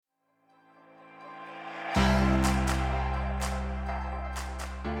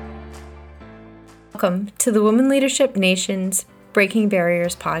Welcome to the Women Leadership Nation's Breaking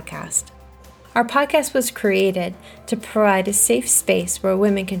Barriers podcast. Our podcast was created to provide a safe space where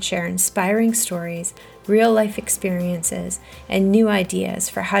women can share inspiring stories, real-life experiences, and new ideas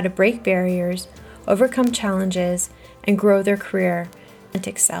for how to break barriers, overcome challenges, and grow their career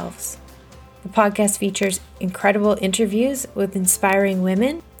authentic selves. The podcast features incredible interviews with inspiring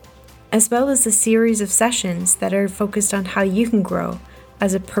women, as well as a series of sessions that are focused on how you can grow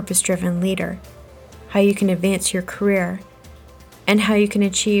as a purpose-driven leader, how you can advance your career, and how you can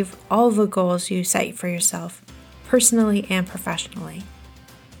achieve all the goals you set for yourself, personally and professionally.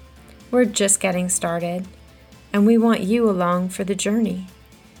 We're just getting started, and we want you along for the journey.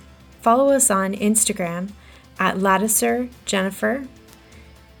 Follow us on Instagram at LaticerJennifer,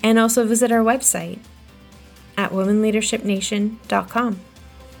 and also visit our website at womenleadershipnation.com.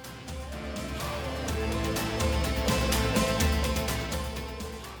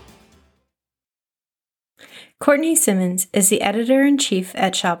 Courtney Simmons is the editor-in-chief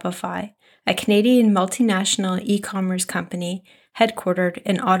at Shopify, a Canadian multinational e-commerce company headquartered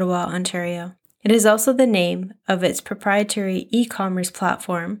in Ottawa, Ontario. It is also the name of its proprietary e-commerce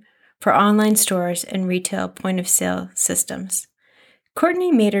platform for online stores and retail point-of-sale systems.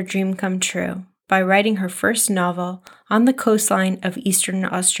 Courtney made her dream come true by writing her first novel on the coastline of Eastern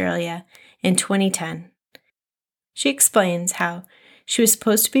Australia in 2010. She explains how she was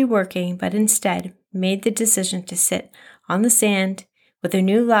supposed to be working, but instead made the decision to sit on the sand with her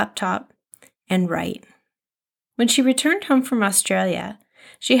new laptop and write. When she returned home from Australia,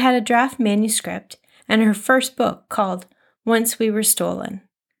 she had a draft manuscript and her first book called Once We Were Stolen,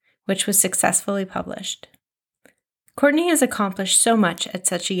 which was successfully published. Courtney has accomplished so much at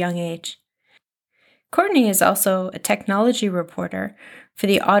such a young age. Courtney is also a technology reporter for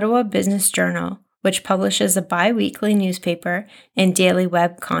the Ottawa Business Journal, which publishes a bi-weekly newspaper and daily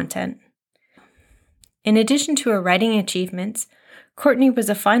web content. In addition to her writing achievements, Courtney was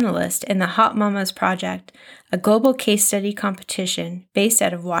a finalist in the Hot Mamas Project, a global case study competition based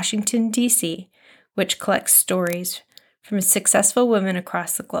out of Washington, D.C., which collects stories from successful women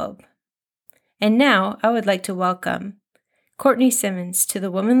across the globe. And now I would like to welcome Courtney Simmons to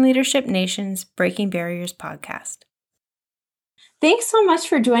the Women Leadership Nation's Breaking Barriers podcast. Thanks so much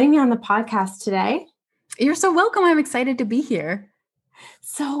for joining me on the podcast today. You're so welcome. I'm excited to be here.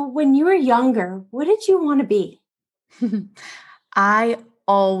 So when you were younger, what did you want to be? I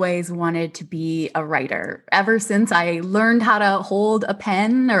always wanted to be a writer. Ever since I learned how to hold a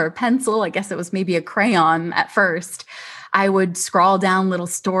pen or a pencil, I guess it was maybe a crayon at first, I would scrawl down little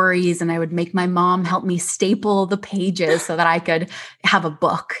stories and I would make my mom help me staple the pages so that I could have a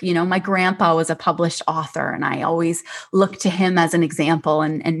book. You know, my grandpa was a published author and I always looked to him as an example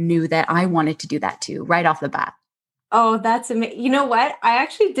and knew that I wanted to do that too, right off the bat. Oh, that's amazing. You know what? I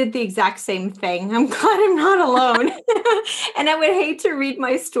actually did the exact same thing. I'm glad I'm not alone. And I would hate to read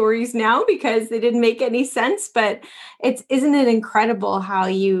my stories now because they didn't make any sense, but isn't it incredible how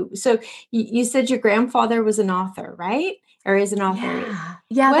you said your grandfather was an author, right? Or is an author?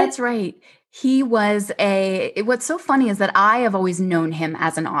 Yeah, that's right. He was what's so funny is that I have always known him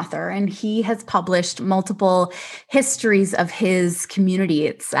as an author, and he has published multiple histories of his community.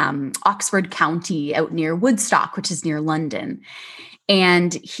 It's Oxford County out near Woodstock, which is near London.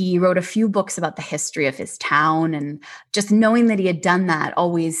 And he wrote a few books about the history of his town, and just knowing that he had done that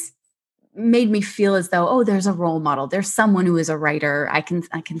always made me feel as though, oh, there's a role model. There's someone who is a writer. I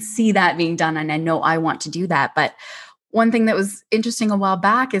can see that being done, and I know I want to do that. But one thing that was interesting a while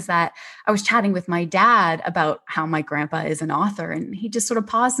back is that I was chatting with my dad about how my grandpa is an author, and he just sort of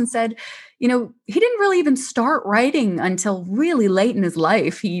paused and said, you know, he didn't really even start writing until really late in his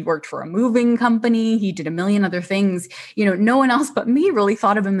life. He worked for a moving company. He did a million other things. You know, no one else but me really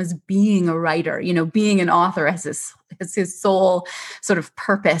thought of him as being a writer, you know, being an author as his sole sort of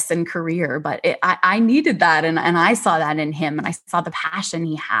purpose and career. But I needed that. And I saw that in him, and I saw the passion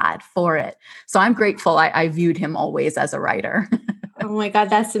he had for it. So I'm grateful. I viewed him always as a writer. Oh my God,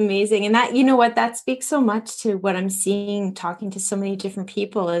 that's amazing. And that, you know what, that speaks so much to what I'm seeing, talking to so many different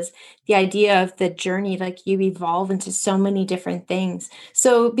people, is the idea of the journey, like you evolve into so many different things.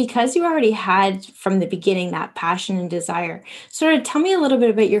 So because you already had from the beginning that passion and desire, sort of tell me a little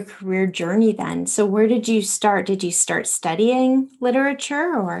bit about your career journey then. So where did you start? Did you start studying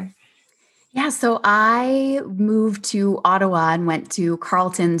literature or? Yeah, so I moved to Ottawa and went to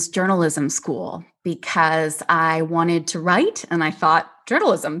Carleton's journalism school because I wanted to write. And I thought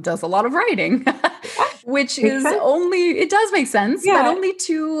journalism does a lot of writing, which Makes is sense. it does make sense, but Yeah. only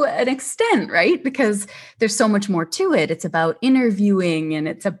to an extent, right? Because there's so much more to it. It's about interviewing, and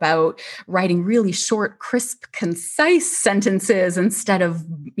it's about writing really short, crisp, concise sentences instead of,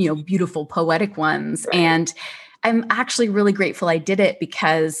 beautiful poetic ones. Right. And I'm actually really grateful I did it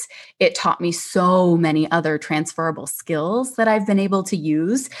because it taught me so many other transferable skills that I've been able to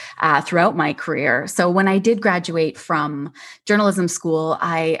use throughout my career. So when I did graduate from journalism school,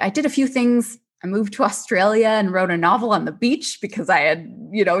 I did a few things. I moved to Australia and wrote a novel on the beach because I had,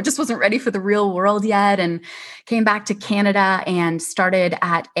 just wasn't ready for the real world yet, and came back to Canada and started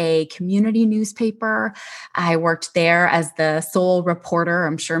at a community newspaper. I worked there as the sole reporter.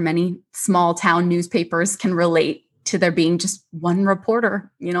 I'm sure many small town newspapers can relate to there being just one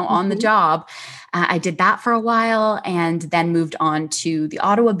reporter, on the job. I did that for a while, and then moved on to the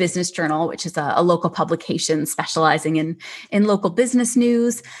Ottawa Business Journal, which is a local publication specializing in local business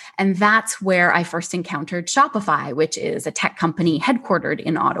news. And that's where I first encountered Shopify, which is a tech company headquartered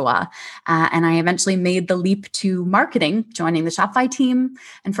in Ottawa. And I eventually made the leap to marketing, joining the Shopify team.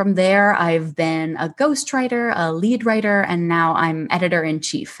 And from there, I've been a ghostwriter, a lead writer, and now I'm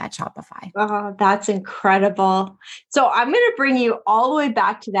editor-in-chief at Shopify. Oh, that's incredible. So I'm going to bring you all the way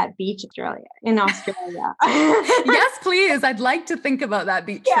back to that beach in Australia. Yes, please. I'd like to think about that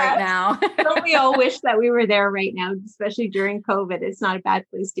beach right now. Don't we all wish that we were there right now, especially during COVID? It's not a bad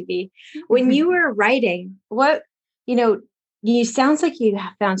place to be. When you were writing, you sounds like you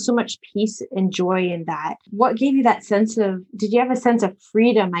have found so much peace and joy in that. What gave you that did you have a sense of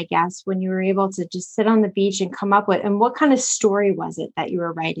freedom, I guess, when you were able to just sit on the beach and come up with, and what kind of story was it that you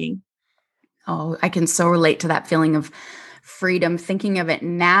were writing? Oh, I can so relate to that feeling of freedom. Thinking of it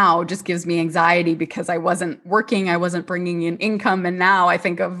now just gives me anxiety because I wasn't working, I wasn't bringing in income. And now I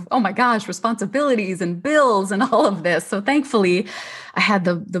think of, oh my gosh, responsibilities and bills and all of this. So thankfully, I had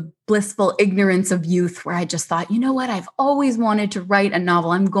the blissful ignorance of youth where I just thought, you know what, I've always wanted to write a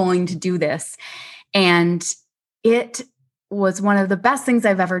novel. I'm going to do this. And it was one of the best things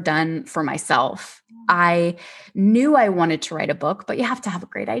I've ever done for myself. I knew I wanted to write a book, but you have to have a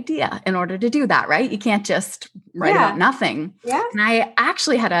great idea in order to do that, right? You can't just write about nothing. Yeah. And I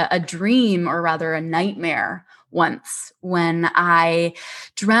actually had a dream, or rather a nightmare once, when I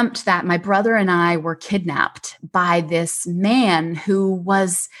dreamt that my brother and I were kidnapped by this man who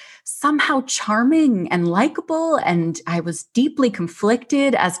was somehow charming and likable. And I was deeply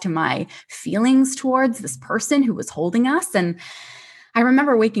conflicted as to my feelings towards this person who was holding us. And I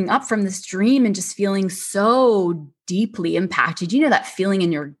remember waking up from this dream and just feeling so deeply impacted. You know, that feeling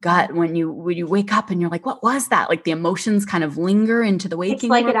in your gut when you wake up and you're like, what was that? Like the emotions kind of linger into the waking. It's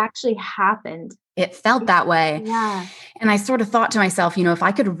like world. It actually happened. It felt that way. Yeah. And I sort of thought to myself, if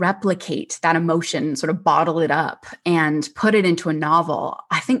I could replicate that emotion, sort of bottle it up and put it into a novel,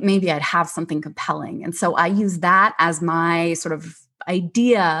 I think maybe I'd have something compelling. And so I used that as my sort of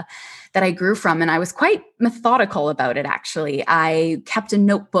idea that I grew from. And I was quite methodical about it, actually. I kept a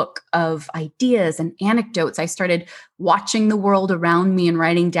notebook of ideas and anecdotes. I started watching the world around me and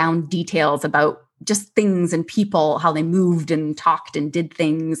writing down details about just things and people, how they moved and talked and did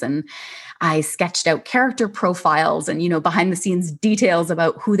things. And I sketched out character profiles and, behind the scenes details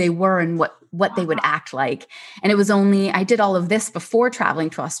about who they were and what they would act like. And it was I did all of this before traveling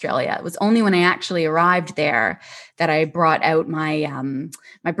to Australia. It was only when I actually arrived there that I brought out my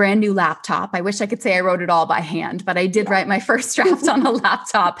my brand new laptop. I wish I could say I wrote it all by hand, but I did write my first draft on a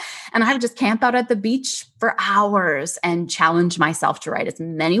laptop. And I would just camp out at the beach for hours and challenge myself to write as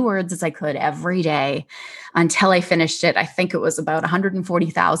many words as I could every day until I finished it. I think it was about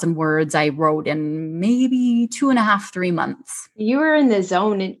 140,000 words I wrote in maybe 2.5, 3 months. You were in the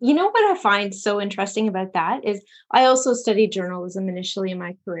zone. And you know what I find so interesting about that is I also studied journalism initially in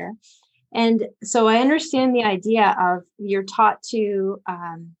my career. And so I understand the idea of you're taught to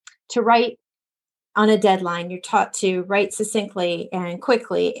write on a deadline. You're taught to write succinctly and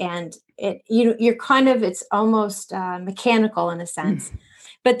quickly. And you're kind of, it's almost mechanical in a sense.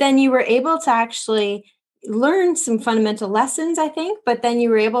 But then you were able to actually learn some fundamental lessons, I think, but then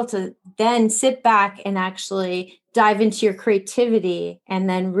you were able to then sit back and actually dive into your creativity and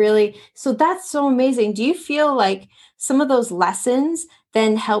then really, so that's so amazing. Do you feel like some of those lessons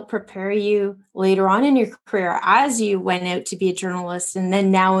then help prepare you later on in your career as you went out to be a journalist and then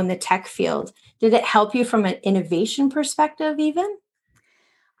now in the tech field? Did it help you from an innovation perspective even?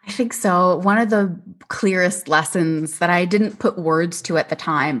 I think so. One of the clearest lessons that I didn't put words to at the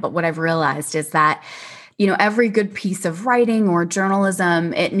time, but what I've realized is that every good piece of writing or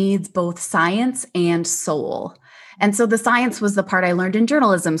journalism, it needs both science and soul. And so the science was the part I learned in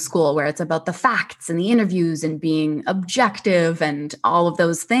journalism school, where it's about the facts and the interviews and being objective and all of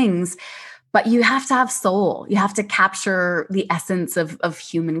those things. But you have to have soul. You have to capture the essence of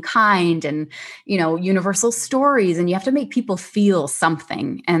humankind and, universal stories, and you have to make people feel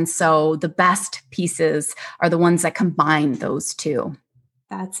something. And so the best pieces are the ones that combine those two.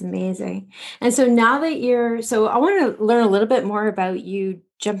 That's amazing. And so now that so I want to learn a little bit more about you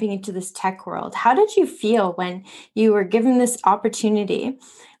jumping into this tech world. How did you feel when you were given this opportunity?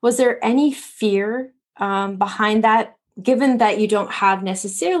 Was there any fear behind that, given that you don't have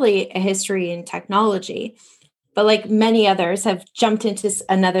necessarily a history in technology, but like many others have jumped into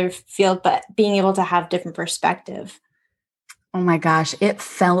another field, but being able to have different perspective? Oh my gosh, it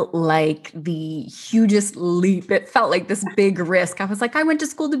felt like the hugest leap. It felt like this big risk. I was like, I went to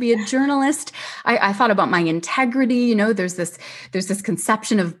school to be a journalist. I thought about my integrity. There's this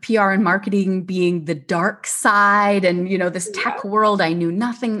conception of PR and marketing being the dark side, and this tech world I knew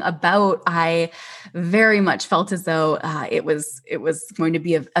nothing about. I very much felt as though it was going to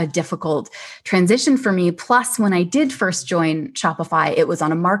be a difficult transition for me. Plus, when I did first join Shopify, it was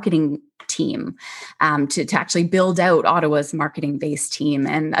on a marketing team to actually build out Ottawa's marketing-based team.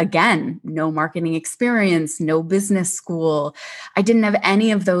 And again, no marketing experience, no business school. I didn't have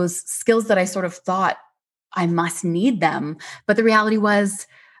any of those skills that I sort of thought I must need them. But the reality was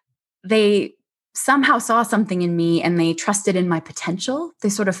they somehow saw something in me and they trusted in my potential. They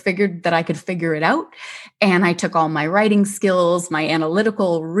sort of figured that I could figure it out. And I took all my writing skills, my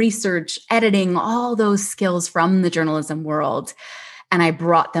analytical research, editing, all those skills from the journalism world, and I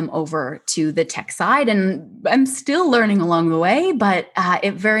brought them over to the tech side. And I'm still learning along the way, but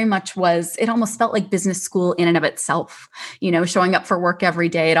it very much it almost felt like business school in and of itself. Showing up for work every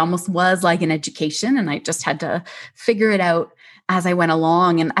day, it almost was like an education. And I just had to figure it out as I went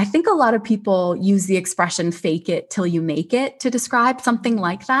along. And I think a lot of people use the expression fake it till you make it to describe something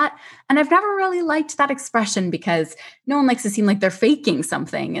like that. And I've never really liked that expression because no one likes to seem like they're faking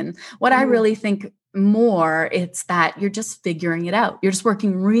something. And what I really think more, it's that you're just figuring it out. You're just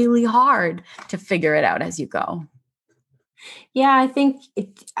working really hard to figure it out as you go. Yeah,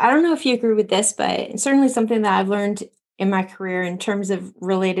 I don't know if you agree with this, but it's certainly something that I've learned in my career in terms of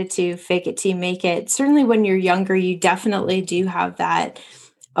related to fake it till you make it. Certainly when you're younger, you definitely do have that,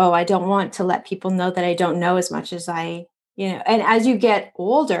 oh, I don't want to let people know that I don't know as much as and as you get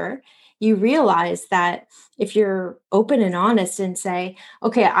older, you realize that if you're open and honest and say,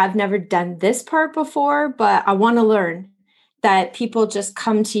 okay, I've never done this part before, but I want to learn, that people just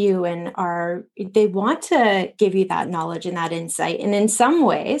come to you and they want to give you that knowledge and that insight. And in some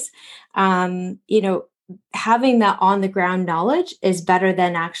ways, having that on the ground knowledge is better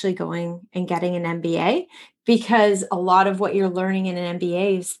than actually going and getting an MBA, because a lot of what you're learning in an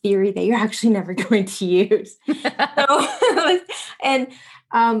MBA is theory that you're actually never going to use.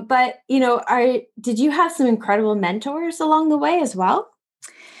 Did you have some incredible mentors along the way as well?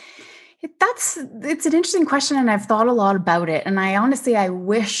 It's an interesting question, and I've thought a lot about it. And I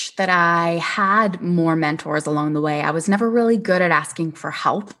wish that I had more mentors along the way. I was never really good at asking for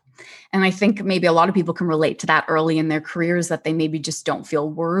help. And I think maybe a lot of people can relate to that early in their careers, that they maybe just don't feel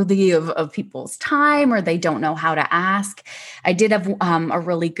worthy of people's time, or they don't know how to ask. I did have a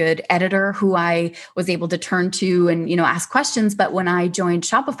really good editor who I was able to turn to and, ask questions. But when I joined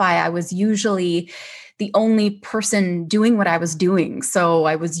Shopify, I was usually the only person doing what I was doing. So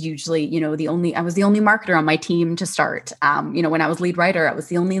I was usually, I was the only marketer on my team to start. When I was lead writer, I was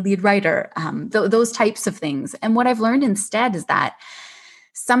the only lead writer, those types of things. And what I've learned instead is that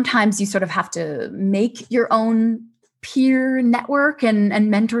sometimes you sort of have to make your own peer network and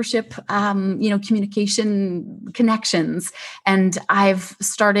mentorship, communication connections. And I've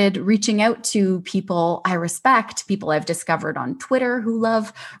started reaching out to people I respect, people I've discovered on Twitter who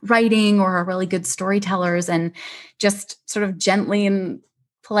love writing or are really good storytellers, and just sort of gently and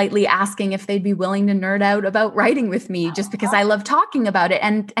politely asking if they'd be willing to nerd out about writing with me, just because I love talking about it.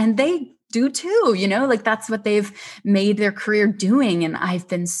 And they do too, that's what they've made their career doing. And I've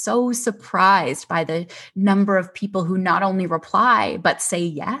been so surprised by the number of people who not only reply, but say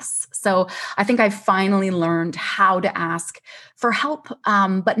yes. So I think I've finally learned how to ask for help,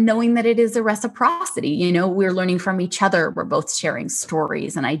 but knowing that it is a reciprocity. We're learning from each other. We're both sharing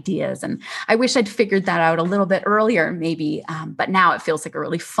stories and ideas. And I wish I'd figured that out a little bit earlier, maybe. But now it feels like a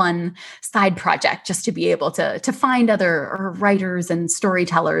really fun side project just to be able to find other writers and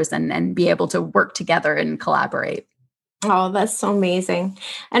storytellers and be able to work together and collaborate. Oh, that's so amazing.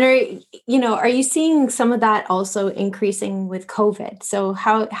 And are you seeing some of that also increasing with COVID? So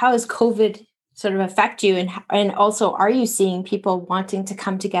how has COVID sort of affect you? And also, are you seeing people wanting to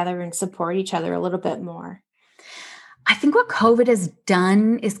come together and support each other a little bit more? I think what COVID has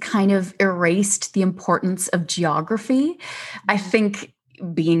done is kind of erased the importance of geography. I think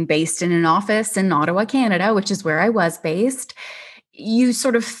being based in an office in Ottawa, Canada, which is where I was based, you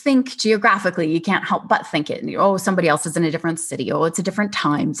sort of think geographically. You can't help but think it. Oh, somebody else is in a different city. Oh, it's a different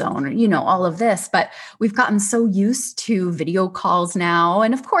time zone, or, all of this. But we've gotten so used to video calls now.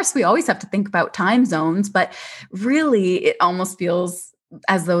 And of course, we always have to think about time zones, but really, it almost feels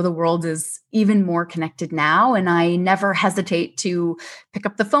as though the world is even more connected now. And I never hesitate to pick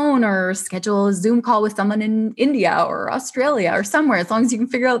up the phone or schedule a Zoom call with someone in India or Australia or somewhere, as long as you can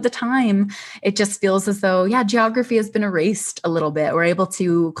figure out the time. It just feels as though, geography has been erased a little bit. We're able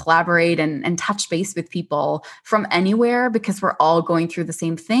to collaborate and touch base with people from anywhere because we're all going through the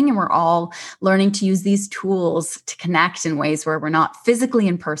same thing, and we're all learning to use these tools to connect in ways where we're not physically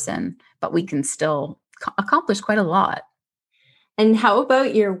in person, but we can still accomplish quite a lot. And how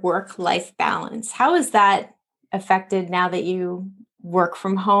about your work-life balance? How is that affected now that you work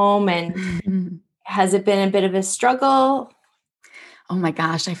from home? And has it been a bit of a struggle? Oh my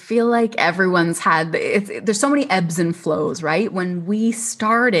gosh, I feel like everyone's had, there's so many ebbs and flows, right? When we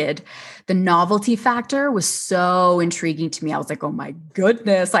started, the novelty factor was so intriguing to me. I was like, oh my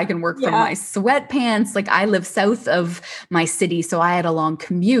goodness, I can work from my sweatpants. Like, I live south of my city, so I had a long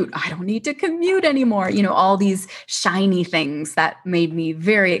commute. I don't need to commute anymore. All these shiny things that made me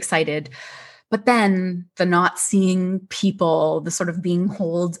very excited. But then the not seeing people, the sort of being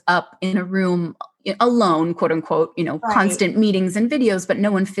holed up in a room alone, quote unquote, right. Constant meetings and videos, but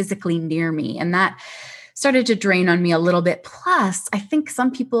no one physically near me. And that started to drain on me a little bit. Plus, I think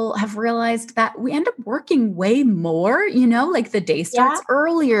some people have realized that we end up working way more, like the day starts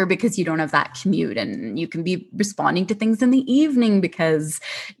earlier because you don't have that commute, and you can be responding to things in the evening because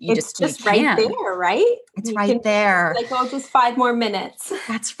it's just right there, right? It's right there. Like, oh, just 5 more minutes.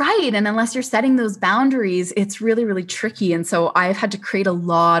 That's right. And unless you're setting those boundaries, it's really, really tricky. And so I've had to create a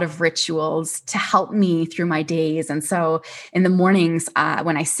lot of rituals to help me through my days. And so in the mornings,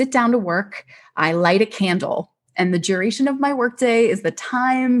 when I sit down to work, I light a candle, and the duration of my workday is the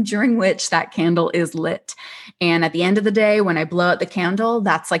time during which that candle is lit. And at the end of the day, when I blow out the candle,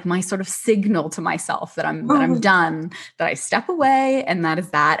 that's like my sort of signal to myself that I'm done, that I step away, and that is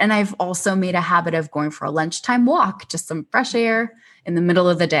that. And I've also made a habit of going for a lunchtime walk, just some fresh air in the middle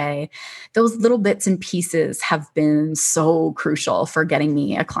of the day. Those little bits and pieces have been so crucial for getting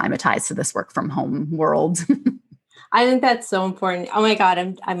me acclimatized to this work from home world. I think that's so important. Oh my God,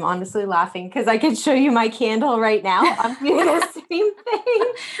 I'm honestly laughing because I can show you my candle right now. I'm doing the same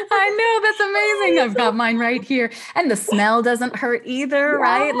thing. I know, that's amazing. I've got mine right here. And the smell doesn't hurt either,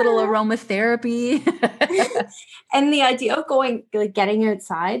 right? Little aromatherapy. And the idea of getting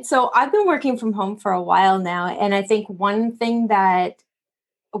outside. So I've been working from home for a while now. And I think one thing that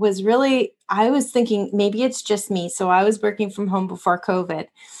was really, I was thinking maybe it's just me. So I was working from home before COVID.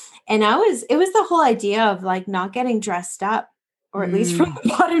 And it was the whole idea of like not getting dressed up, or at least from the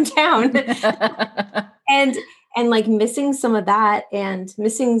bottom down, and like missing some of that and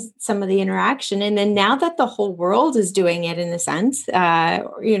missing some of the interaction. And then now that the whole world is doing it in a sense,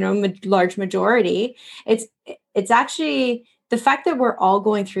 large majority, it's actually the fact that we're all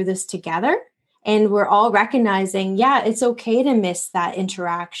going through this together, and we're all recognizing, it's okay to miss that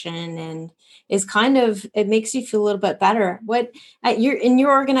interaction, and is kind of, it makes you feel a little bit better. What in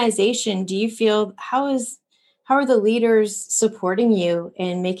your organization, do you feel, how are the leaders supporting you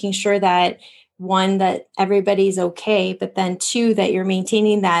in making sure that, one, that everybody's okay, but then 2, that you're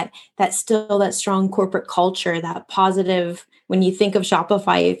maintaining that strong corporate culture, that positive, when you think of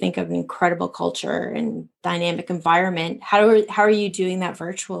Shopify, you think of an incredible culture and dynamic environment. How are you doing that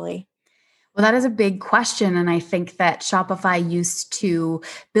virtually? Well, that is a big question. And I think that Shopify used to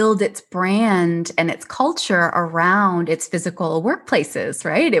build its brand and its culture around its physical workplaces,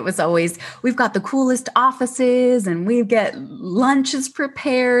 right? It was always, we've got the coolest offices, and we get lunches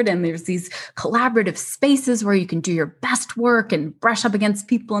prepared, and there's these collaborative spaces where you can do your best work and brush up against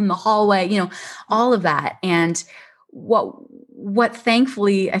people in the hallway, all of that. And what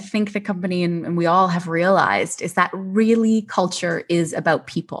thankfully I think the company and we all have realized is that really culture is about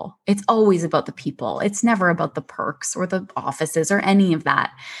people. It's always about the people. It's never about the perks or the offices or any of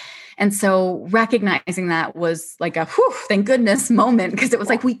that. And so recognizing that was like a whew, thank goodness moment, because it was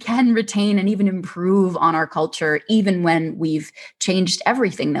like we can retain and even improve on our culture, even when we've changed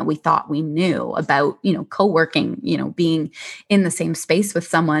everything that we thought we knew about, co-working, being in the same space with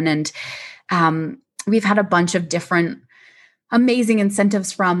someone. And we've had a bunch of different amazing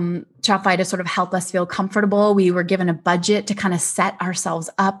incentives from Shopify to sort of help us feel comfortable. We were given a budget to kind of set ourselves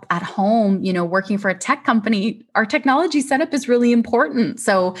up at home. Working for a tech company, our technology setup is really important.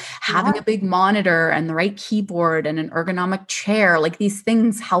 So having a big monitor and the right keyboard and an ergonomic chair, like these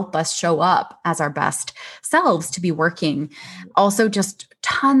things help us show up as our best selves to be working. Also, just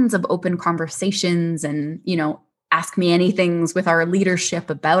tons of open conversations and, ask me anythings with our leadership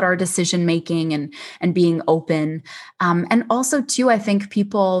about our decision making and being open. And also, too, I think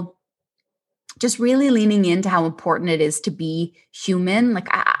people just really leaning into how important it is to be human. Like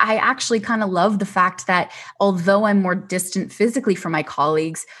I actually kind of love the fact that although I'm more distant physically from my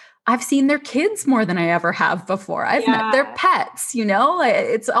colleagues, I've seen their kids more than I ever have before. I've met their pets,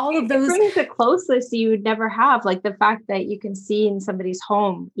 it's all of those. It brings the closest you would never have, like the fact that you can see in somebody's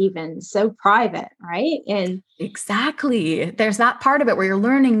home, even so private, right? And exactly. There's that part of it where you're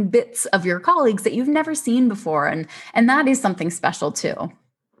learning bits of your colleagues that you've never seen before. And that is something special too.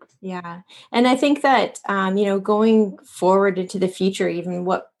 Yeah. And I think that, going forward into the future, even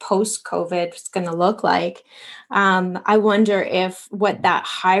what post-COVID is going to look like, I wonder if what that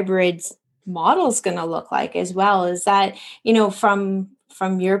hybrid model is going to look like as well. Is that, from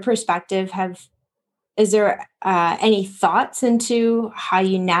your perspective, is there any thoughts into how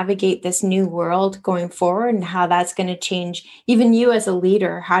you navigate this new world going forward and how that's going to change even you as a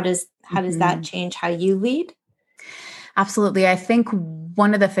leader? How does that change how you lead? Absolutely. I think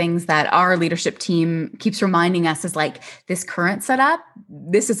one of the things that our leadership team keeps reminding us is like this current setup,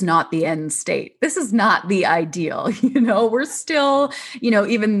 this is not the end state. This is not the ideal. We're still,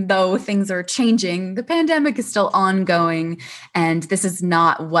 even though things are changing, the pandemic is still ongoing. And this is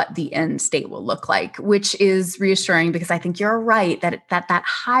not what the end state will look like, which is reassuring because I think you're right that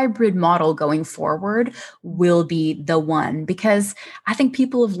hybrid model going forward will be the one, because I think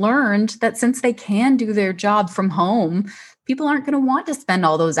people have learned that since they can do their job from home, people aren't going to want to spend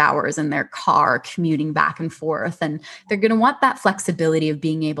all those hours in their car commuting back and forth. And they're going to want that flexibility of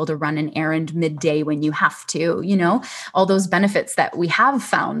being able to run an errand midday when you have to, all those benefits that we have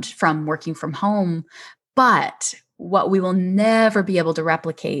found from working from home. But what we will never be able to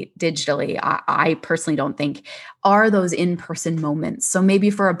replicate digitally, I personally don't think, are those in-person moments. So maybe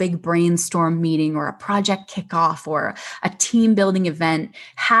for a big brainstorm meeting or a project kickoff or a team building event,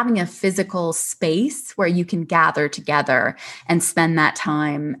 having a physical space where you can gather together and spend that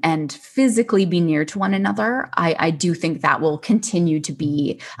time and physically be near to one another, I do think that will continue to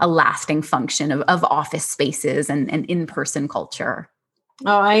be a lasting function of office spaces and in-person culture.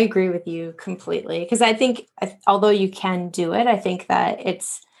 Oh, I agree with you completely. Because I think although you can do it, I think that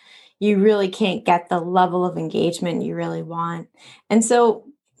you really can't get the level of engagement you really want. And so,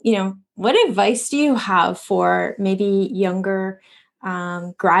 what advice do you have for maybe younger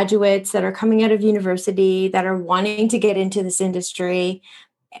graduates that are coming out of university that are wanting to get into this industry?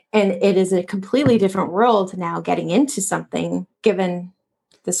 And it is a completely different world now getting into something given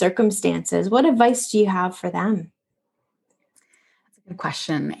the circumstances. What advice do you have for them? Good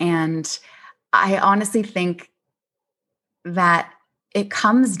question. And I honestly think that it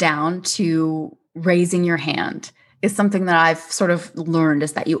comes down to raising your hand is something that I've sort of learned,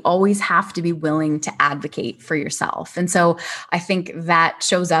 is that you always have to be willing to advocate for yourself. And so I think that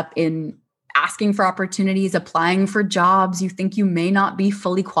shows up in asking for opportunities, applying for jobs you think you may not be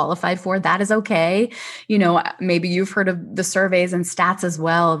fully qualified for. That is okay. Maybe you've heard of the surveys and stats as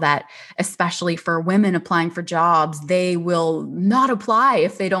well, that especially for women applying for jobs, they will not apply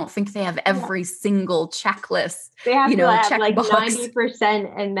if they don't think they have every single checklist. They have to have like box.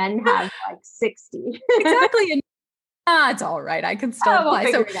 90% and men have like 60. Exactly. And it's all right. I can still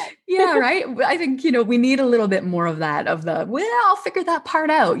apply. So yeah, right. I think, we need a little bit more of that, I'll figure that part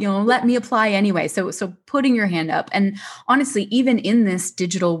out, let me apply anyway. So putting your hand up. And honestly, even in this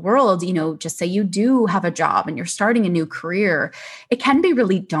digital world, just say you do have a job and you're starting a new career, it can be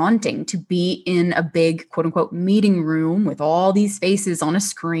really daunting to be in a big, quote unquote, meeting room with all these faces on a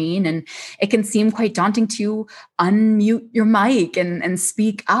screen. And it can seem quite daunting to unmute your mic and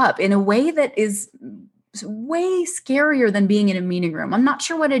speak up in a way that is way scarier than being in a meeting room. I'm not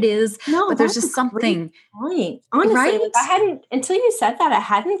sure what it is, but there's just something. Point. Honestly, right? I hadn't, until you said that, I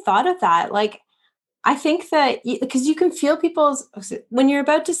hadn't thought of that. Like, I think that because you can feel when you're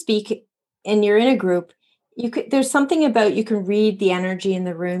about to speak and you're in a group, there's something about, you can read the energy in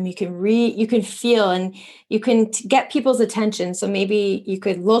the room. You can feel, and you can get people's attention. So maybe you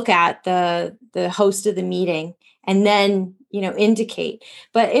could look at the host of the meeting and then indicate.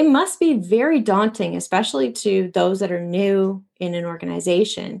 But it must be very daunting, especially to those that are new in an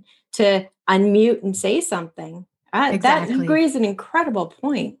organization, to unmute and say something. Exactly. That you raise an incredible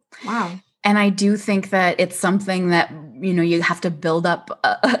point. Wow. And I do think that it's something that, you have to build up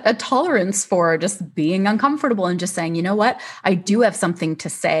a tolerance for just being uncomfortable and just saying, you know what, I do have something to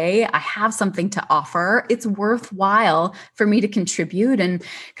say. I have something to offer. It's worthwhile for me to contribute, and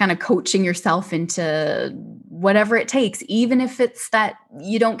kind of coaching yourself into whatever it takes, even if it's that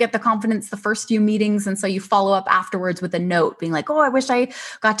you don't get the confidence the first few meetings. And so you follow up afterwards with a note being like, oh, I wish I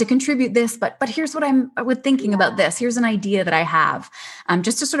got to contribute this, but here's what I was thinking about this. Here's an idea that I have,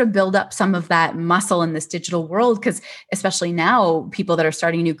 just to sort of build up some of that muscle in this digital world. Because especially now, people that are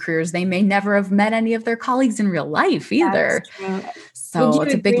starting new careers, they may never have met any of their colleagues in real life either. So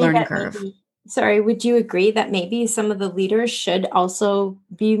it's a big learning curve. Would you agree that maybe some of the leaders should also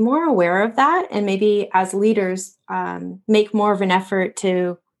be more aware of that? And maybe as leaders, make more of an effort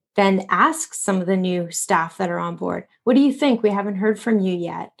to then ask some of the new staff that are on board, what do you think? We haven't heard from you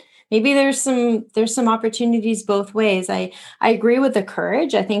yet. Maybe there's some opportunities both ways. I agree with the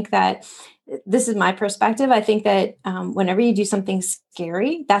courage. I think that this is my perspective. I think that whenever you do something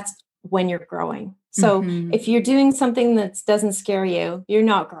scary, that's when you're growing. So if you're doing something that doesn't scare you, you're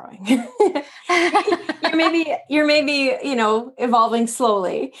not growing. you're maybe, evolving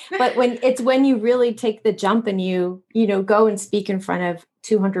slowly. But when you really take the jump and you go and speak in front of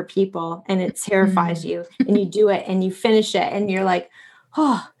 200 people and it terrifies you, and you do it and you finish it and you're like,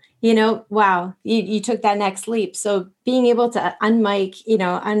 oh, wow, you took that next leap. So being able to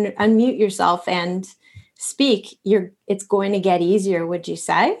unmute yourself and speak, it's going to get easier, would you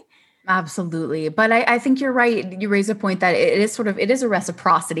say? Absolutely. But I think you're right. You raise a point that it is a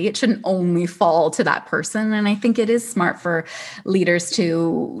reciprocity. It shouldn't only fall to that person. And I think it is smart for leaders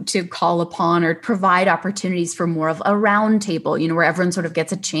to call upon or provide opportunities for more of a round table, where everyone sort of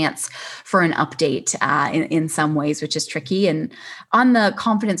gets a chance for an update in some ways, which is tricky. And on the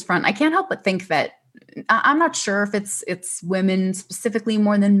confidence front, I can't help but think that I'm not sure if it's women specifically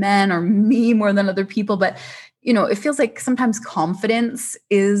more than men, or me more than other people, but it feels like sometimes confidence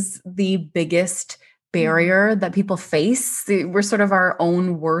is the biggest barrier that people face. We're sort of our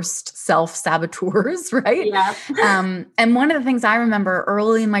own worst self-saboteurs, right? Yeah. And one of the things I remember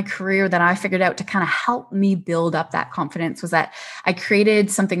early in my career that I figured out to kind of help me build up that confidence was that I created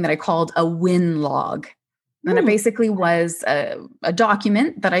something that I called a win log. And it basically was a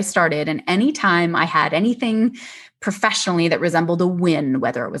document that I started. And anytime I had anything professionally that resembled a win,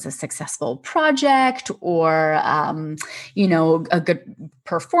 whether it was a successful project or, a good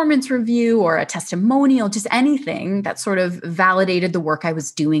performance review or a testimonial, just anything that sort of validated the work I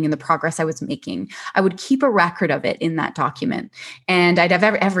was doing and the progress I was making, I would keep a record of it in that document. And I'd have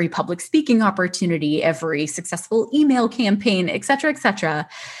every public speaking opportunity, every successful email campaign, et cetera, et cetera.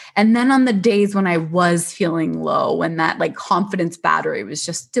 And then on the days when I was feeling low, when that confidence battery was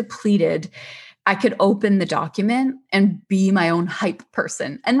just depleted, I could open the document and be my own hype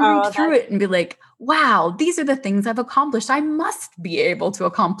person and read through it and be like, wow, these are the things I've accomplished. I must be able to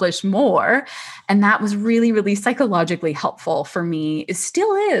accomplish more. And that was really, really psychologically helpful for me. It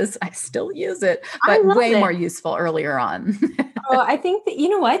still is. I still use it, but way more useful earlier on. I think that,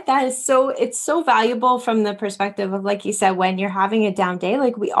 it's so valuable from the perspective of, like you said, when you're having a down day,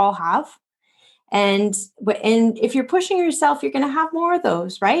 like we all have. And if you're pushing yourself, you're going to have more of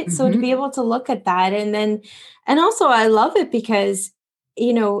those, right? Mm-hmm. So to be able to look at that, and also I love it because,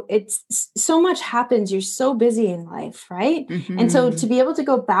 it's so much happens. You're so busy in life, right? Mm-hmm. And so to be able to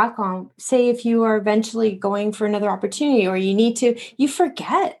go back on, say, if you are eventually going for another opportunity or you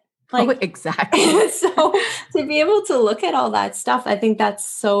forget. Exactly. So to be able to look at all that stuff, I think that's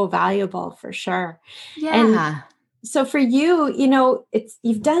so valuable for sure. Yeah. And so for you,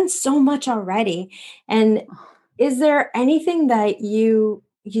 you've done so much already. And is there anything that you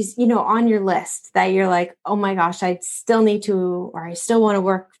on your list that you're like, oh my gosh, I still need to, or I still want to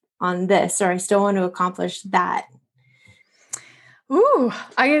work on this, or I still want to accomplish that? Ooh,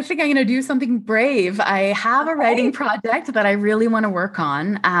 I think I'm going to do something brave. I have a writing project that I really want to work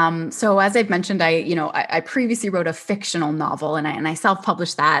on. So as I've mentioned, I previously wrote a fictional novel, and I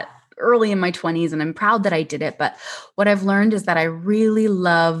self-published that early in my 20s, and I'm proud that I did it. But what I've learned is that I really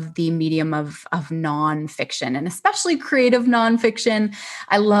love the medium of nonfiction, and especially creative nonfiction.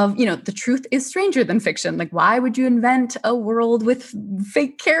 I love, the truth is stranger than fiction. Like, why would you invent a world with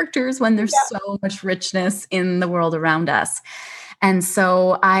fake characters when there's so much richness in the world around us? And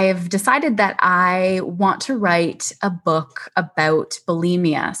so I've decided that I want to write a book about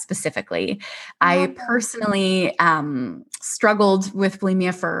bulimia specifically. I personally struggled with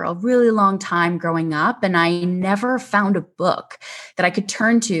bulimia for a really long time growing up, and I never found a book that I could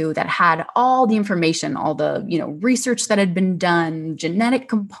turn to that had all the information, all the, research that had been done, genetic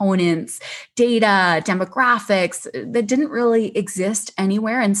components, data, demographics that didn't really exist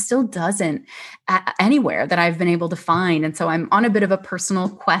anywhere and still doesn't anywhere that I've been able to find. And so I'm on a bit of a personal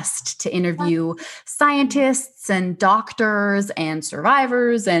quest to interview scientists and doctors and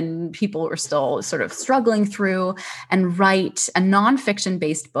survivors and people who are still sort of struggling through, and write a nonfiction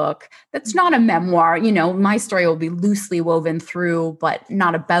based book that's not a memoir. My story will be loosely woven through, but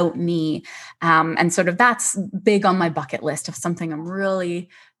not about me. And sort of that's big on my bucket list of something I'm really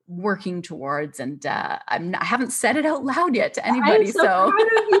working towards. And I haven't said it out loud yet to anybody. I'm so proud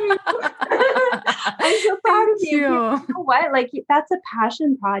of you. I'm so proud of you. You know what? Like, that's a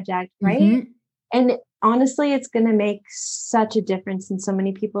passion project, right? Mm-hmm. And honestly, it's going to make such a difference in so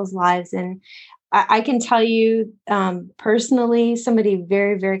many people's lives. And I can tell you personally, somebody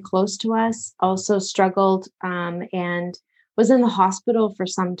very, very close to us also struggled and was in the hospital for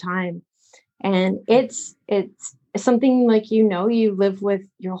some time. And it's something like, you live with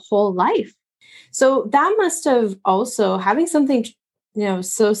your whole life. So that must have also, having something,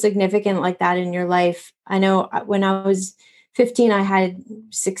 so significant like that in your life. I know when I was 15, I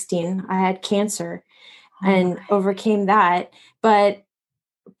had cancer and overcame that. But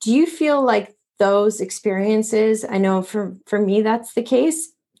do you feel like those experiences, I know for me, that's the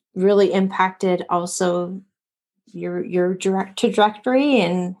case, really impacted also your direct trajectory?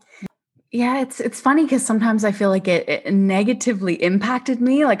 And yeah, it's funny because sometimes I feel like it negatively impacted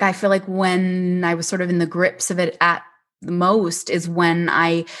me. Like, I feel like when I was sort of in the grips of it at the most is when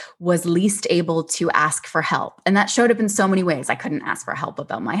I was least able to ask for help. And that showed up in so many ways. I couldn't ask for help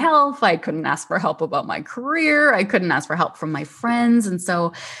about my health. I couldn't ask for help about my career. I couldn't ask for help from my friends. And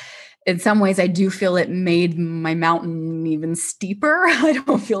so in some ways, I do feel it made my mountain even steeper. I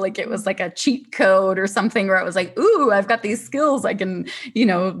don't feel like it was like a cheat code or something where I was like, ooh, I've got these skills I can,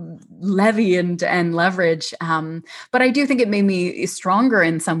 levy and leverage. But I do think it made me stronger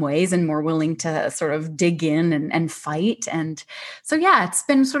in some ways and more willing to sort of dig in and fight. And so, yeah, it's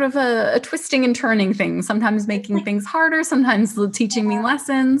been sort of a twisting and turning thing, sometimes making things harder, sometimes teaching me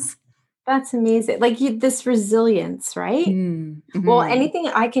lessons. That's amazing. Like this resilience, right? Mm-hmm. Well, anything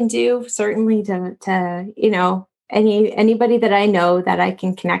I can do certainly to anybody that I know that I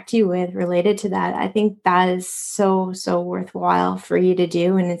can connect you with related to that, I think that is so worthwhile for you to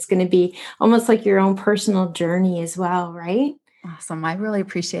do. And it's going to be almost like your own personal journey as well, right? Awesome. I really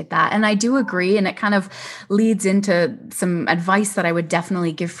appreciate that. And I do agree. And it kind of leads into some advice that I would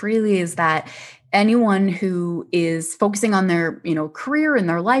definitely give freely, is that anyone who is focusing on their, career and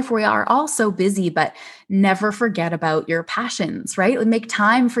their life, we are all so busy, but never forget about your passions, right? Make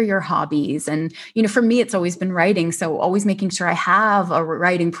time for your hobbies. And, for me, it's always been writing. So always making sure I have a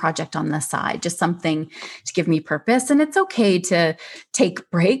writing project on the side, just something to give me purpose. And it's okay to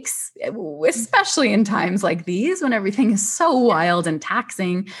take breaks, especially in times like these when everything is so wild and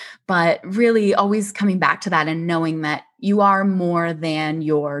taxing, but really always coming back to that and knowing that you are more than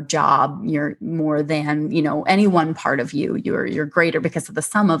your job. You're more than, any one part of you. You're greater because of the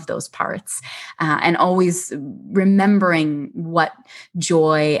sum of those parts. And always remembering what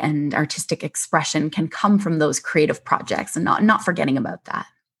joy and artistic expression can come from those creative projects, and not forgetting about that.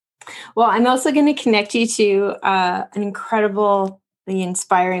 Well, I'm also going to connect you to an incredibly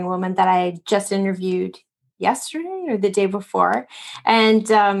inspiring woman that I just interviewed yesterday or the day before.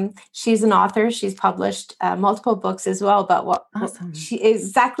 And she's an author. She's published multiple books as well. But awesome.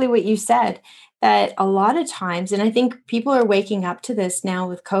 Exactly what you said, that a lot of times, and I think people are waking up to this now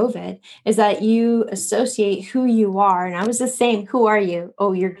with COVID, is that you associate who you are. And I was the same. Who are you?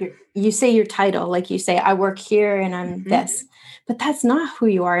 Oh, you say your title, like you say, I work here and I'm this. But that's not who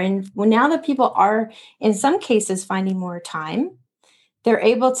you are. And now that people are, in some cases, finding more time, they're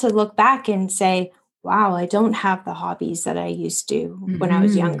able to look back and say, wow, I don't have the hobbies that I used to when I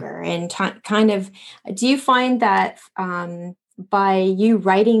was younger. And kind of, do you find that by you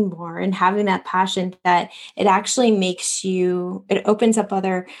writing more and having that passion, that it actually it opens up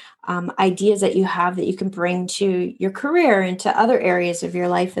other ideas that you have that you can bring to your career and to other areas of your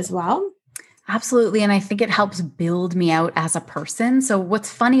life as well? Absolutely. And I think it helps build me out as a person. So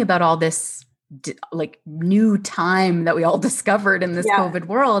what's funny about all this like new time that we all discovered in this COVID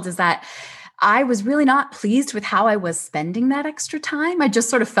world is that I was really not pleased with how I was spending that extra time. I just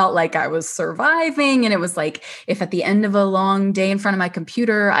sort of felt like I was surviving. And it was like, if at the end of a long day in front of my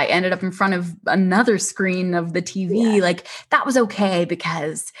computer, I ended up in front of another screen of the TV, like that was okay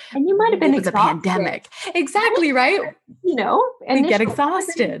because and you might have been it was a pandemic. Exactly, right? And we get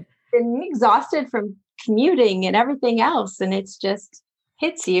exhausted. Been exhausted from commuting and everything else. And it's just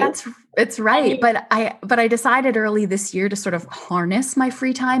hits you. It's right. But I decided early this year to sort of harness my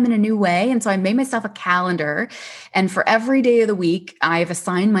free time in a new way. And so I made myself a calendar. And for every day of the week, I've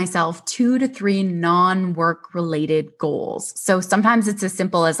assigned myself 2 to 3 non-work related goals. So sometimes it's as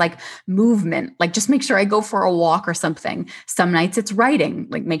simple as like movement, like just make sure I go for a walk or something. Some nights it's writing,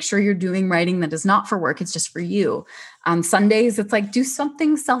 like make sure you're doing writing that is not for work. It's just for you. On Sundays, it's like do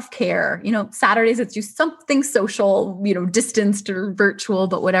something self-care. Saturdays, it's do something social, distanced or virtual,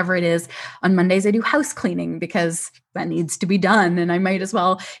 but whatever it is. On Mondays, I do house cleaning because that needs to be done. And I might as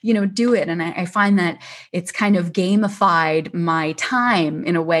well, do it. And I find that it's kind of gamified my time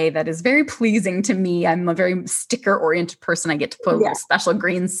in a way that is very pleasing to me. I'm a very sticker-oriented person. I get to put a special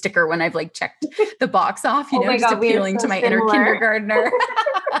green sticker when I've like checked the box off, just appealing to my inner kindergartner.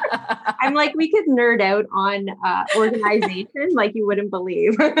 I'm like, we could nerd out on organization like you wouldn't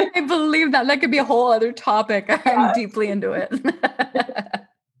believe. I believe that. That could be a whole other topic. I'm deeply into it.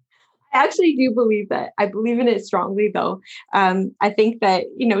 I actually do believe that. I believe in it strongly, though. I think that,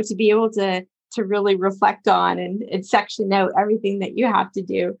 to be able to really reflect on and section out everything that you have to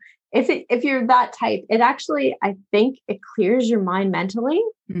do, if you're that type, it actually, I think it clears your mind mentally.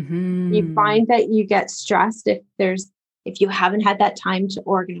 Mm-hmm. You find that you get stressed if you haven't had that time to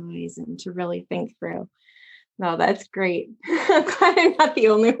organize and to really think through. No, that's great. I'm glad I'm not the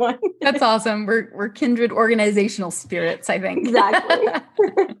only one. That's awesome. We're kindred organizational spirits, I think. Exactly.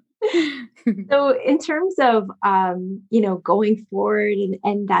 So in terms of, going forward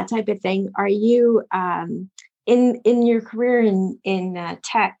and that type of thing, are you in your career in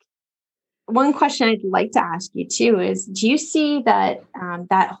tech? One question I'd like to ask you too is, do you see that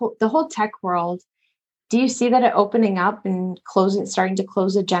the whole tech world, do you see that it opening up and starting to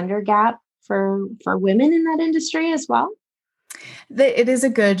close a gender gap for women in that industry as well? It is a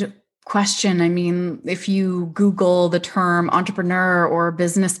good question. I mean, if you Google the term entrepreneur or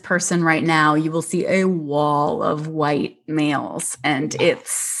business person right now, you will see a wall of white males. And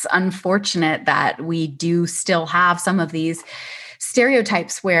it's unfortunate that we do still have some of these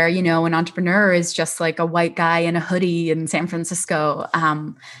stereotypes where, an entrepreneur is just like a white guy in a hoodie in San Francisco.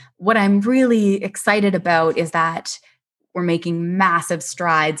 What I'm really excited about is that we're making massive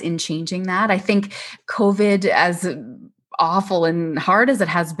strides in changing that. I think COVID, as awful and hard as it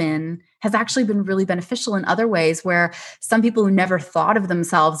has actually been really beneficial in other ways, where some people who never thought of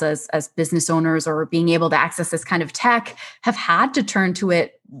themselves as business owners or being able to access this kind of tech have had to turn to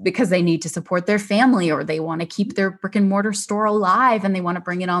it because they need to support their family or they want to keep their brick and mortar store alive and they want to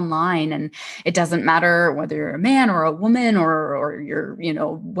bring it online. And it doesn't matter whether you're a man or a woman or you're,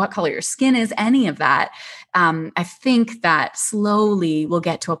 what color your skin is, any of that. I think that slowly we'll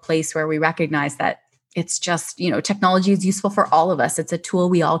get to a place where we recognize that it's just, technology is useful for all of us. It's a tool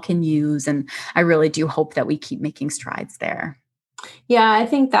we all can use. And I really do hope that we keep making strides there. Yeah, I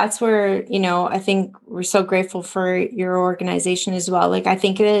think that's where, I think we're so grateful for your organization as well. Like, I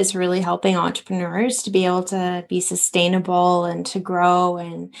think it is really helping entrepreneurs to be able to be sustainable and to grow.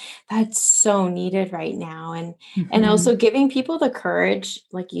 And that's so needed right now. And also giving people the courage,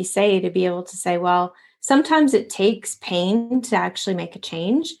 like you say, to be able to say, well, sometimes it takes pain to actually make a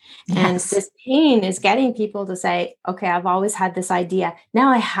change. Yes. And this pain is getting people to say, okay, I've always had this idea. Now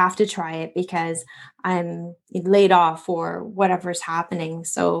I have to try it because I'm laid off or whatever's happening.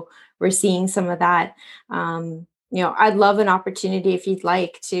 So we're seeing some of that. I'd love an opportunity if you'd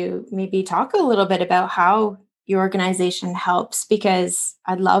like to maybe talk a little bit about how your organization helps, because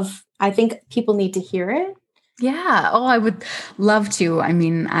I think people need to hear it. Yeah. Oh, I would love to. I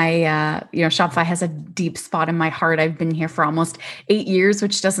mean, Shopify has a deep spot in my heart. I've been here for almost 8 years,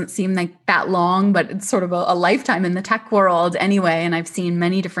 which doesn't seem like that long, but it's sort of a lifetime in the tech world anyway. And I've seen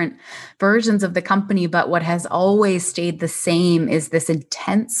many different versions of the company, but what has always stayed the same is this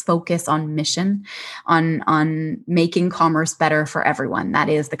intense focus on mission, on making commerce better for everyone. That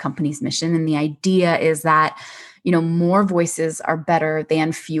is the company's mission. And the idea is that more voices are better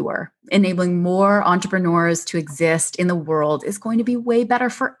than fewer. Enabling more entrepreneurs to exist in the world is going to be way better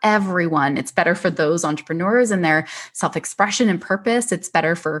for everyone. It's better for those entrepreneurs and their self-expression and purpose. It's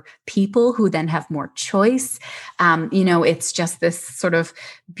better for people who then have more choice. It's just this sort of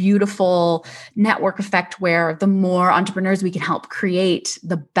beautiful network effect where the more entrepreneurs we can help create,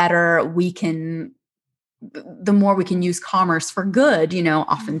 the better we can the more we can use commerce for good.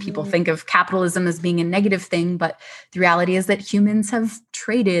 Often people think of capitalism as being a negative thing, but the reality is that humans have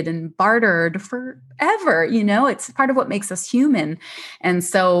traded and bartered forever. It's part of what makes us human. And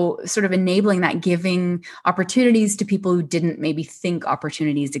so sort of enabling that, giving opportunities to people who didn't maybe think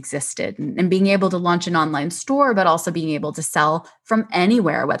opportunities existed, and being able to launch an online store, but also being able to sell from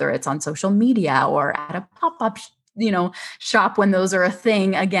anywhere, whether it's on social media or at a pop-up shop when those are a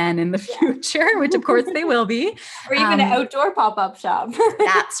thing again in the future, which of course they will be. Or even an outdoor pop-up shop.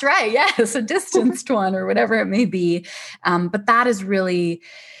 That's right. Yes. A distanced one or whatever it may be. But that is really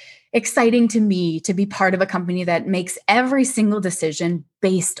exciting to me, to be part of a company that makes every single decision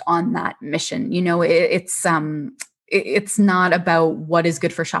based on that mission. It's not about what is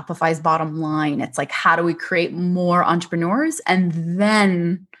good for Shopify's bottom line. It's like, how do we create more entrepreneurs? And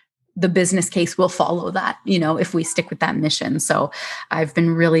then the business case will follow that, if we stick with that mission. So I've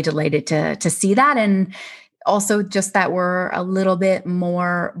been really delighted to see that. And also just that we're a little bit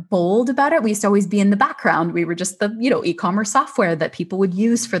more bold about it. We used to always be in the background. We were just the, e-commerce software that people would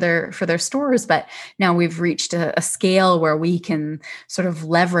use for their stores. But now we've reached a scale where we can sort of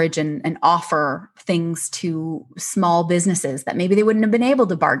leverage and offer things to small businesses that maybe they wouldn't have been able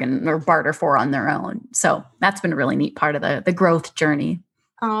to bargain or barter for on their own. So that's been a really neat part of the growth journey.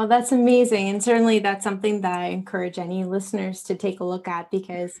 Oh, that's amazing. And certainly that's something that I encourage any listeners to take a look at,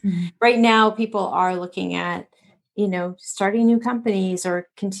 because right now people are looking at, starting new companies or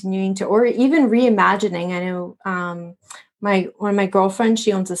continuing to, or even reimagining. I know one of my girlfriends,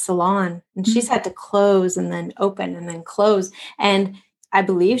 she owns a salon, and she's had to close and then open and then close. And I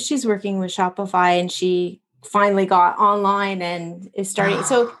believe she's working with Shopify, and she finally got online and is starting.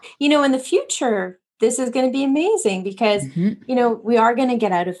 So, in the future, this is going to be amazing because, we are going to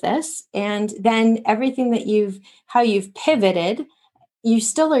get out of this. And then everything that how you've pivoted, you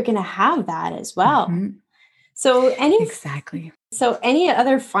still are going to have that as well. So Exactly. So any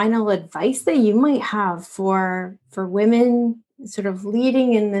other final advice that you might have for women sort of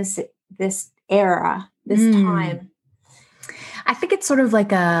leading in this era, this time? I think it's sort of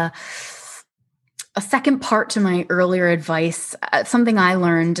like a second part to my earlier advice. Something I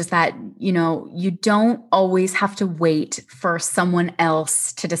learned is that, you don't always have to wait for someone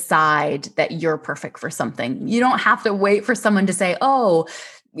else to decide that you're perfect for something. You don't have to wait for someone to say, oh,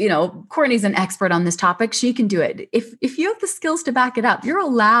 Courtney's an expert on this topic. She can do it. If you have the skills to back it up, you're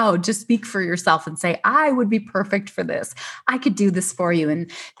allowed to speak for yourself and say, I would be perfect for this. I could do this for you.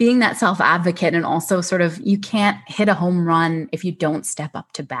 And being that self-advocate, and also sort of, you can't hit a home run if you don't step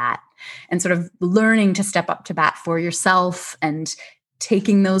up to bat, and sort of learning to step up to bat for yourself and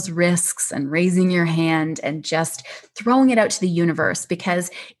taking those risks and raising your hand and just throwing it out to the universe. Because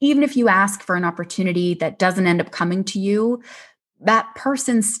even if you ask for an opportunity that doesn't end up coming to you, that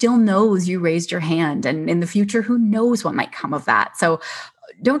person still knows you raised your hand. And in the future, who knows what might come of that? So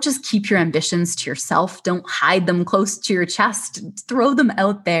don't just keep your ambitions to yourself. Don't hide them close to your chest. Throw them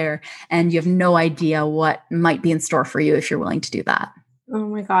out there, and you have no idea what might be in store for you if you're willing to do that. Oh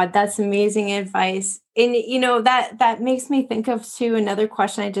my God, that's amazing advice. And, that makes me think of too, another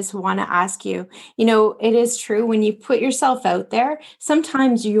question I just want to ask you. It is true, when you put yourself out there,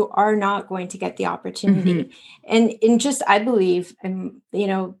 sometimes you are not going to get the opportunity. And just, I believe, and,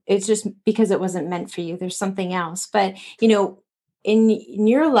 it's just because it wasn't meant for you. There's something else. But, in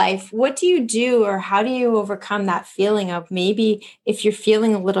your life, what do you do, or how do you overcome that feeling of maybe if you're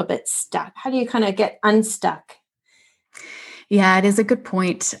feeling a little bit stuck? How do you kind of get unstuck? Yeah, it is a good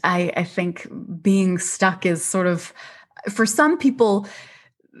point. I think being stuck is sort of, for some people,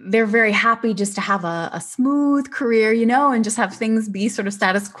 they're very happy just to have a smooth career, and just have things be sort of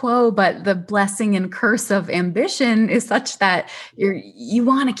status quo. But the blessing and curse of ambition is such that you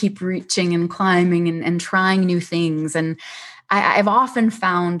want to keep reaching and climbing and trying new things. And I've often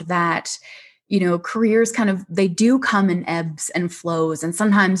found that, careers they do come in ebbs and flows. And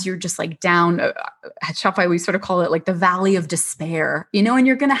sometimes you're just like down at Shopify, we sort of call it like the valley of despair, and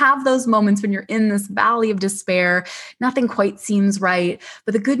you're going to have those moments when you're in this valley of despair. Nothing quite seems right.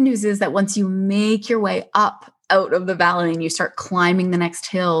 But the good news is that once you make your way up out of the valley and you start climbing the next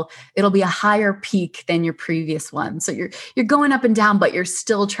hill, it'll be a higher peak than your previous one. So you're going up and down, but you're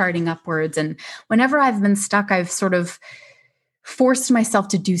still charting upwards. And whenever I've been stuck, I've sort of forced myself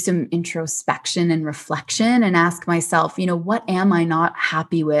to do some introspection and reflection and ask myself, what am I not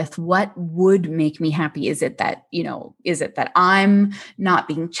happy with? What would make me happy? Is it that I'm not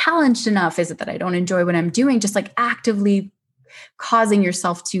being challenged enough? Is it that I don't enjoy what I'm doing? Just like actively causing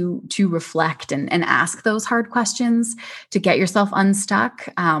yourself to reflect and ask those hard questions, to get yourself unstuck,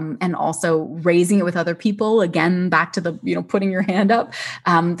 and also raising it with other people. Again, back to the, putting your hand up.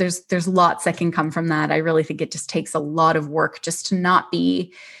 There's lots that can come from that. I really think it just takes a lot of work just to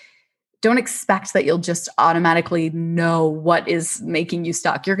don't expect that you'll just automatically know what is making you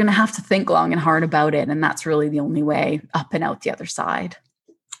stuck. You're going to have to think long and hard about it. And that's really the only way up and out the other side.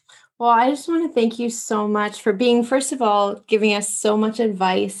 Well, I just want to thank you so much for being, first of all, giving us so much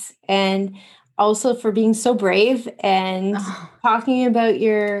advice, and also for being so brave and talking about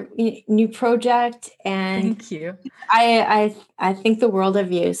your new project. And thank you. I think the world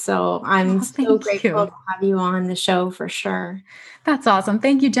of you. So I'm so grateful to have you on the show for sure. That's awesome.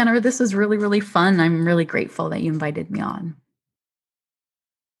 Thank you, Jennifer. This was really, really fun. I'm really grateful that you invited me on.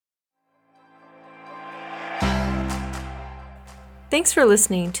 Thanks for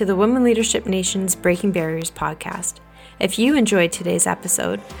listening to the Women Leadership Nation's Breaking Barriers podcast. If you enjoyed today's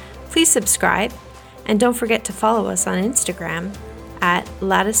episode, please subscribe, and don't forget to follow us on Instagram at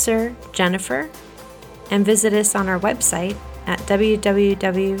LaticerJennifer, and visit us on our website at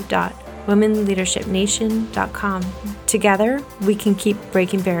www.womenleadershipnation.com. Together, we can keep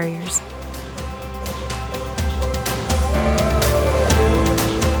breaking barriers.